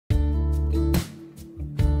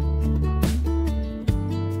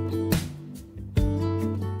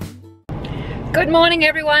Good morning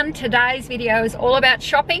everyone. Today's video is all about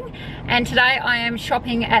shopping, and today I am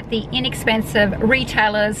shopping at the inexpensive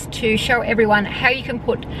retailers to show everyone how you can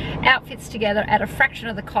put outfits together at a fraction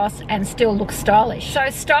of the cost and still look stylish. So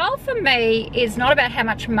style for me is not about how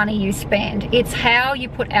much money you spend, it's how you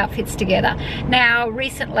put outfits together. Now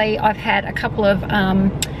recently I've had a couple of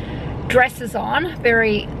dresses on,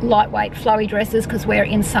 very lightweight flowy dresses, because we're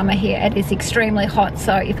in summer here. It is extremely hot,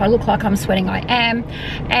 so if I look like I'm sweating, I am.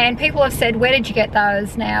 And people have said, where did you get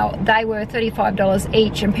those? Now they were $35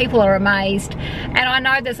 each, and people are amazed. And I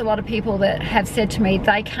know there's a lot of people that have said to me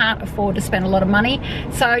they can't afford to spend a lot of money.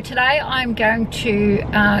 So today I'm going to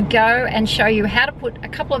go and show you how to put a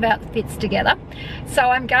couple of outfits together. So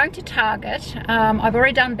I'm going to Target. I've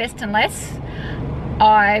already done Best and Less.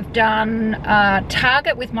 I've done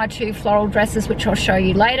Target with my two floral dresses, which I'll show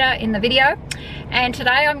you later in the video. And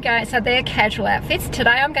today I'm going, so they're casual outfits. Today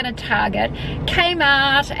I'm going to Target,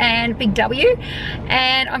 Kmart and Big W,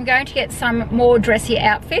 and I'm going to get some more dressy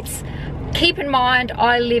outfits. Keep in mind,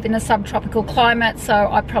 I live in a subtropical climate, so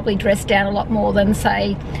I probably dress down a lot more than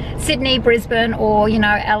say Sydney, Brisbane, or you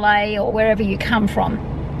know, LA, or wherever you come from.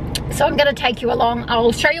 So I'm going to take you along.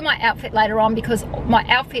 I'll show you my outfit later on, because my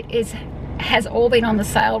outfit has all been on the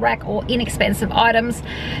sale rack or inexpensive items.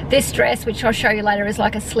 This dress, which I'll show you later, is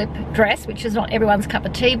like a slip dress, which is not everyone's cup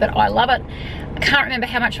of tea, but I love it. I can't remember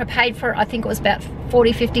how much I paid for it. I think it was about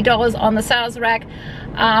 $40–50 on the sales rack.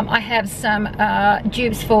 I have some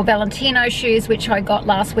dupes for Valentino shoes, which I got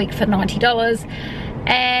last week for $90.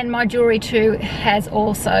 And my jewelry too has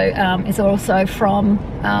also is also from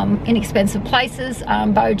inexpensive places,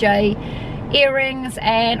 Boj earrings,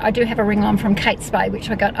 and I do have a ring on from Kate Spade, which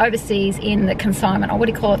I got overseas in the consignment, or what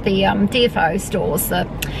do you call it, the DFO stores,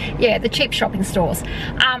 the cheap shopping stores.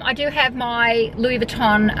 I do have my Louis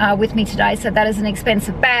Vuitton with me today, so that is an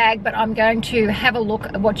expensive bag, but I'm going to have a look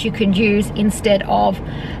at what you could use instead of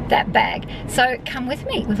that bag. So come with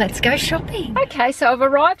me, let's go shopping. Okay, so I've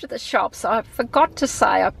arrived at the shops. I forgot to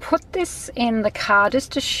say I put this in the car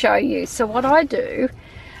just to show you. So what I do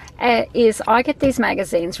is I get these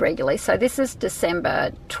magazines regularly. So this is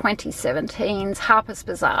December 2017's Harper's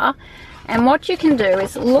Bazaar, and what you can do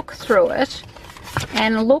is look through it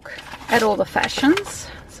and look at all the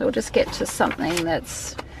fashions. So we'll just get to something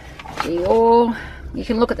that's Dior. You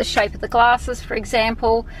can look at the shape of the glasses, for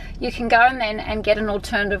example. You can go and get an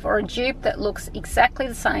alternative or a dupe that looks exactly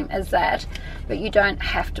the same as that, but you don't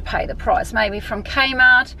have to pay the price. Maybe from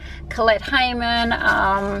Kmart, Colette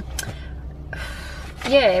Hayman,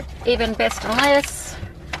 yeah, even Best and Less.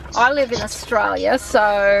 I live in Australia,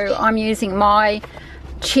 so I'm using my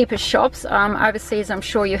cheapest shops. Overseas, I'm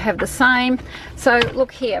sure you have the same. So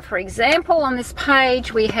look here, for example, on this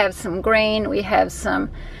page we have some green, we have some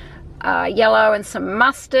yellow and some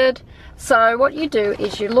mustard. So what you do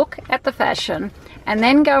is you look at the fashion and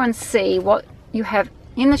then go and see what you have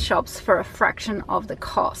in the shops for a fraction of the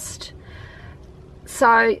cost.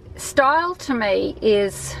 So style to me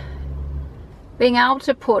is being able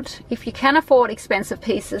to put, if you can afford expensive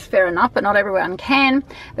pieces, fair enough, but not everyone can.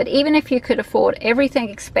 But even if you could afford everything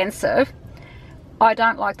expensive, I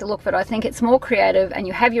don't like the look of it. I think it's more creative and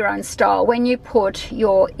you have your own style when you put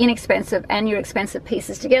your inexpensive and your expensive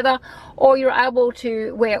pieces together, or you're able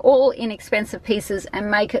to wear all inexpensive pieces and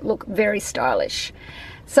make it look very stylish.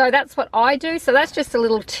 So that's what I do. So that's just a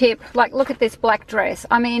little tip. Like, look at this black dress.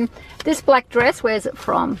 I mean, this black dress, where's it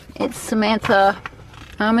from? It's Samantha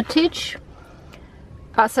Armitage.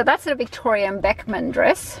 So that's a Victoria and Beckman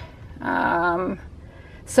dress.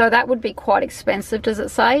 So that would be quite expensive, does it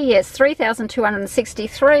say? Yes,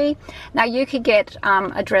 $3,263. Now you could get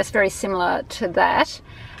a dress very similar to that.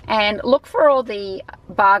 And look for all the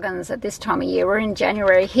bargains at this time of year. We're in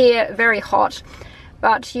January here, very hot.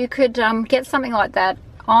 But you could get something like that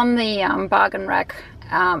on the bargain rack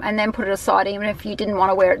and then put it aside, even if you didn't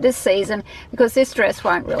want to wear it this season, because this dress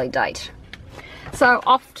won't really date. So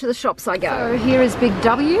off to the shops I go. So here is Big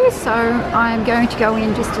W, so I am going to go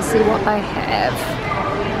in just to see what they have.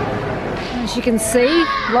 As you can see,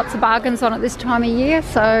 lots of bargains on it this time of year.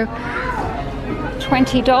 So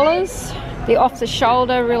 $20, the off the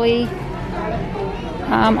shoulder really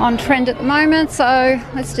on trend at the moment. So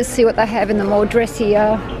let's just see what they have in the more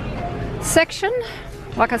dressier section.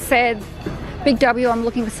 Like I said, Big W, I'm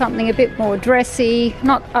looking for something a bit more dressy,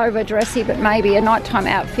 not over dressy, but maybe a nighttime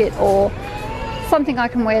outfit or something I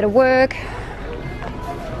can wear to work.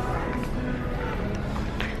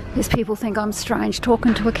 These people think I'm strange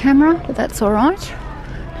talking to a camera, but that's all right.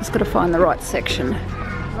 Just got to find the right section.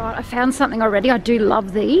 Right, I found something already. I do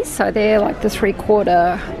love these. So they're like the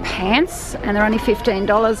 3/4 pants, and they're only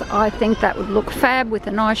 $15. I think that would look fab with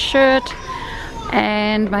a nice shirt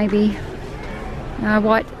and maybe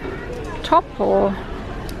white top, or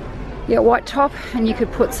yeah, white top, and you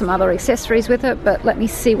could put some other accessories with it, but let me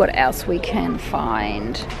see what else we can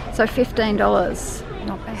find. So $15,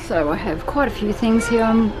 not bad. So I have quite a few things here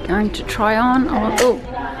I'm going to try on. Oh,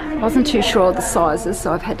 I wasn't too sure of the sizes,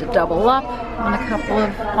 so I've had to double up on a couple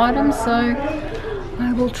of items, so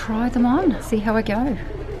I will try them on, see how I go.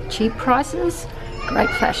 Cheap prices, great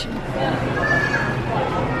fashion.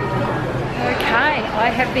 Okay, I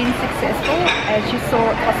have been successful. As you saw,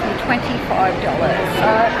 it cost me $25. So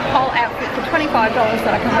a whole outfit for $25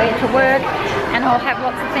 that I can wear to work, and I'll have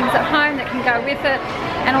lots of things at home that can go with it.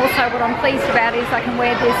 And also what I'm pleased about is I can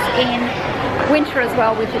wear this in winter as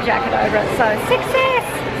well with the jacket over it. So success!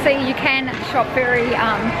 See, you can shop very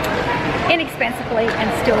inexpensively and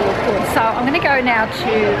still look good. So I'm going to go now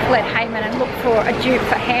to Colette Hayman and look for a dupe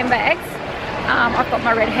for handbags. I've got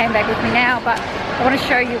my red handbag with me now, but I want to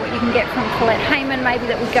show you what you can get from Colette Hayman, maybe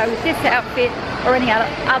that would go with this outfit or any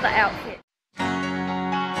other outfit.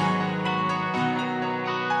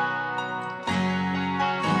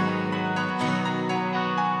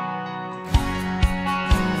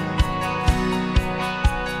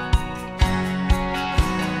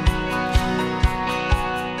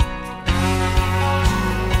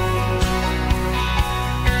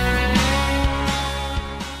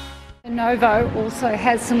 Novo also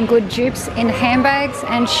has some good dupes in handbags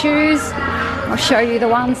and shoes. I'll show you the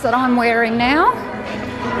ones that I'm wearing now.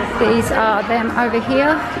 These are them over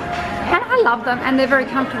here, and I love them, and they're very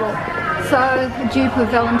comfortable. So a dupe of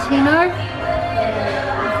Valentino,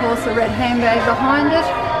 of course a red handbag behind it.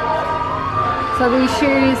 So these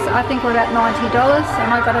shoes I think were about $90,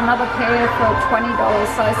 and I got another pair for $20.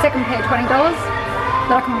 So second pair $20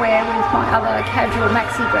 that I can wear with my other casual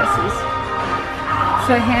maxi dresses.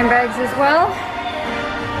 So handbags as well.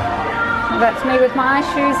 That's me with my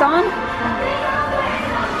shoes on.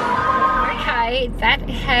 Okay, that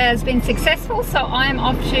has been successful. So I'm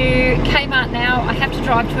off to Kmart now. I have to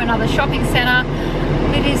drive to another shopping centre.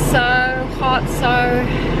 It is so hot, so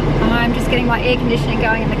I'm just getting my air conditioning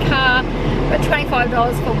going in the car. But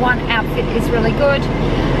 $25 for one outfit is really good.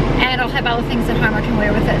 And I'll have other things at home I can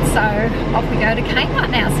wear with it. So off we go to Kmart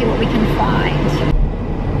now, see what we can find.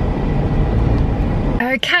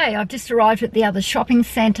 Okay, I've just arrived at the other shopping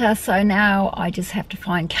centre, so now I just have to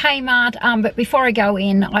find Kmart. But before I go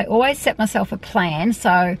in, I always set myself a plan.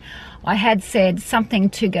 So I had said something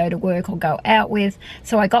to go to work or go out with.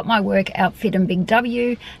 So I got my work outfit in Big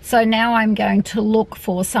W. So now I'm going to look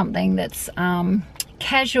for something that's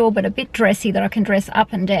casual but a bit dressy, that I can dress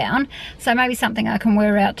up and down. So maybe something I can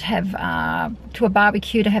wear out to have to a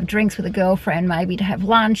barbecue, to have drinks with a girlfriend, maybe to have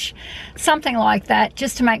lunch, something like that,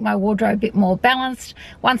 just to make my wardrobe a bit more balanced.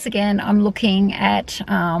 Once again, I'm looking at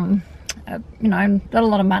you know, not a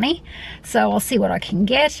lot of money, so I'll see what I can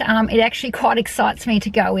get. It actually quite excites me to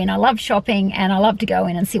go in. I love shopping, and I love to go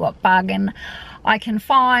in and see what bargain I can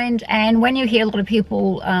find. And when you hear a lot of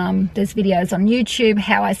people, there's videos on YouTube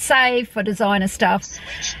how I save for designer stuff.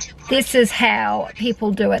 This is how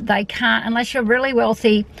people do it. They can't, unless you're really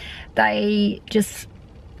wealthy, they just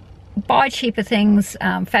buy cheaper things,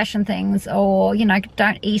 fashion things, or you know,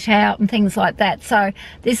 don't eat out and things like that. So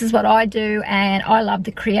this is what I do, and I love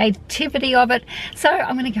the creativity of it. So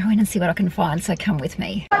I'm going to go in and see what I can find, so come with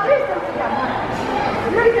me. Okay,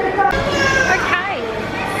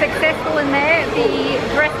 successful in there. The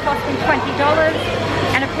dress cost me $20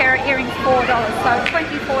 and a pair of earrings $4, so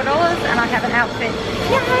 $24, and I have an outfit.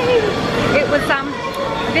 Yay! It was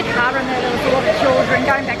a bit harder in there. There was a lot of children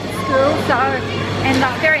going back to school, so, and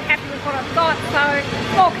I'm very happy with what I've got. So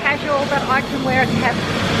more casual, but I can wear it to have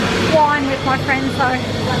wine with my friends. So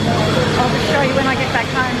I'll just show you when I get back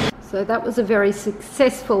home. So that was a very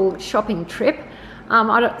successful shopping trip.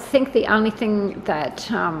 I don't think the only thing that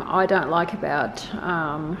I don't like about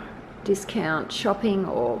discount shopping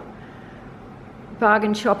or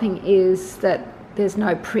bargain shopping is that there's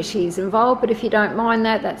no pretties involved, but if you don't mind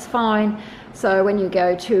that, that's fine. So when you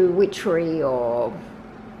go to Witchery or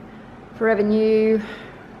Forever New,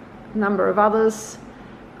 a number of others,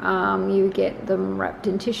 you get them wrapped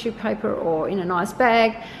in tissue paper or in a nice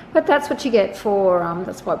bag, but that's what you get for,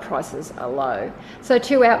 that's why prices are low. So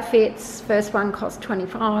 2 outfits, first one cost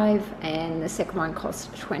 $25 and the second one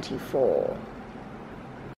cost $24.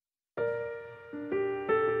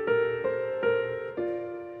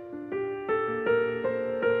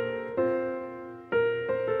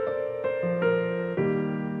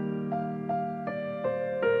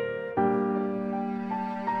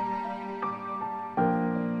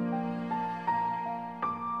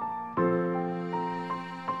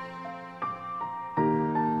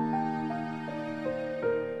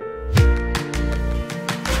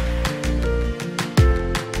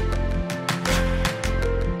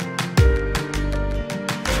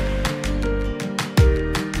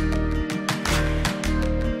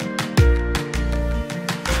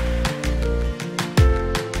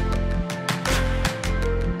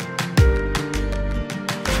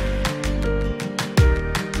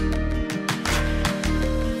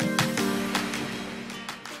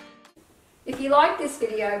 like this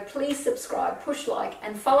video, please subscribe, push like,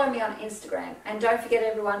 and follow me on Instagram. And don't forget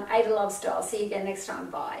everyone, Ada Love Style. See you again next time.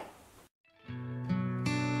 Bye.